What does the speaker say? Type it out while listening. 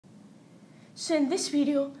So in this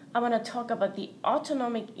video, I want to talk about the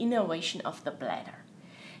autonomic innervation of the bladder.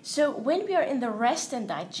 So when we are in the rest and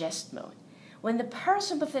digest mode, when the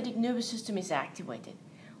parasympathetic nervous system is activated,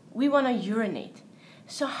 we want to urinate.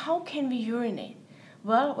 So how can we urinate?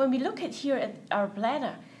 Well, when we look at here at our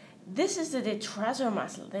bladder, this is the detrusor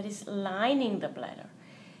muscle that is lining the bladder.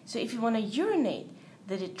 So if you want to urinate,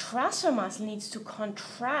 the detrusor muscle needs to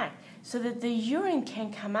contract so that the urine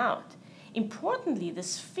can come out. Importantly, the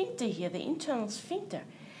sphincter here, the internal sphincter,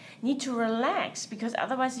 need to relax because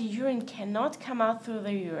otherwise the urine cannot come out through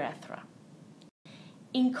the urethra.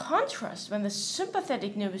 In contrast, when the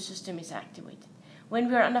sympathetic nervous system is activated, when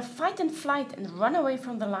we are under fight and flight and run away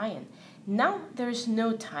from the lion, now there is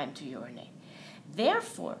no time to urinate.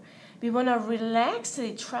 Therefore, we want to relax the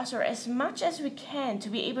detrusor as much as we can to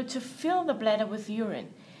be able to fill the bladder with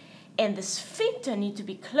urine. And the sphincter needs to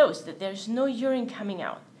be closed, that there is no urine coming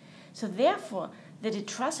out. So therefore, the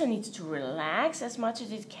detrusor needs to relax as much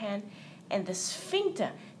as it can, and the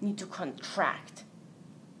sphincter needs to contract.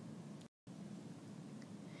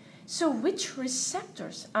 So which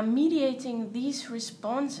receptors are mediating these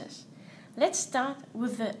responses? Let's start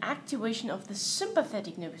with the activation of the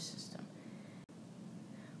sympathetic nervous system.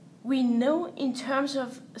 We know in terms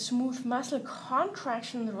of smooth muscle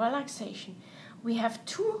contraction and relaxation, we have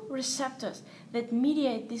two receptors that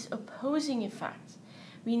mediate these opposing effects.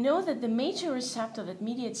 We know that the major receptor that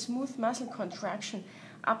mediates smooth muscle contraction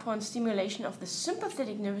upon stimulation of the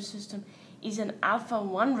sympathetic nervous system is an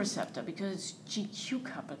alpha-1 receptor because it's GQ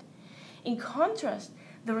coupled. In contrast,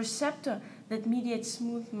 the receptor that mediates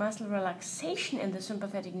smooth muscle relaxation in the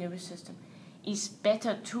sympathetic nervous system is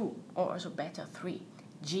beta-2 or also beta-3,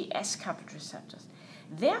 GS coupled receptors.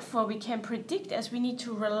 Therefore, we can predict as we need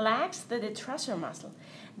to relax the detrusor muscle,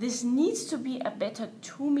 this needs to be a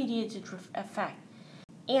beta-2 mediated effect.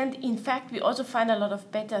 And in fact, we also find a lot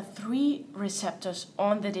of beta-3 receptors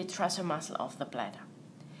on the detrusor muscle of the bladder.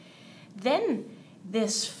 Then the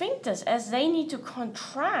sphincters, as they need to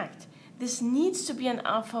contract, this needs to be an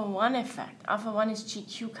alpha-1 effect. Alpha-1 is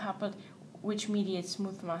GQ coupled, which mediates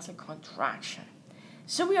smooth muscle contraction.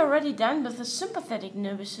 So we are already done with the sympathetic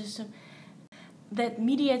nervous system that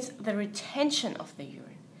mediates the retention of the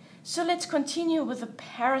urine. So let's continue with the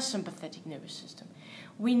parasympathetic nervous system.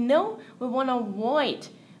 We know we want to avoid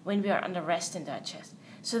when we are under rest and digest.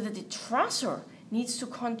 So the detrusor needs to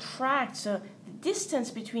contract, so the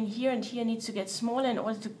distance between here and here needs to get smaller in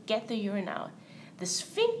order to get the urine out. The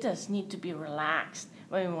sphincters need to be relaxed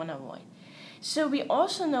when we want to avoid. So we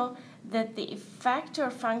also know that the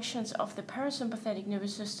effector functions of the parasympathetic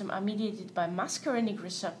nervous system are mediated by muscarinic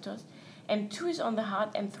receptors. M2 is on the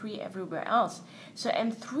heart, M3 everywhere else. So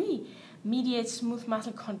M3 mediates smooth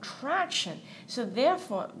muscle contraction. So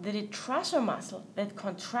therefore, the detrusor muscle that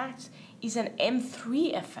contracts is an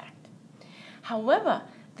M3 effect. However,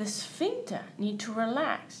 the sphincter needs to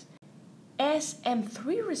relax. As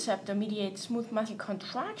M3 receptor mediates smooth muscle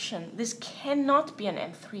contraction, this cannot be an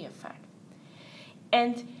M3 effect.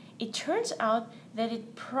 And it turns out that it's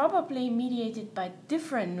probably mediated by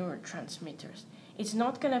different neurotransmitters. It's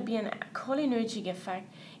not going to be a cholinergic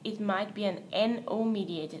effect, it might be an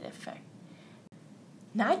NO-mediated effect.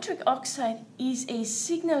 Nitric oxide is a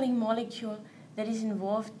signaling molecule that is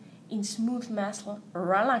involved in smooth muscle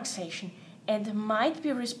relaxation and might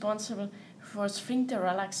be responsible for sphincter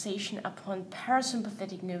relaxation upon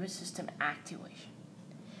parasympathetic nervous system activation.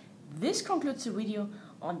 This concludes the video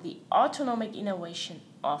on the autonomic innervation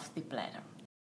of the bladder.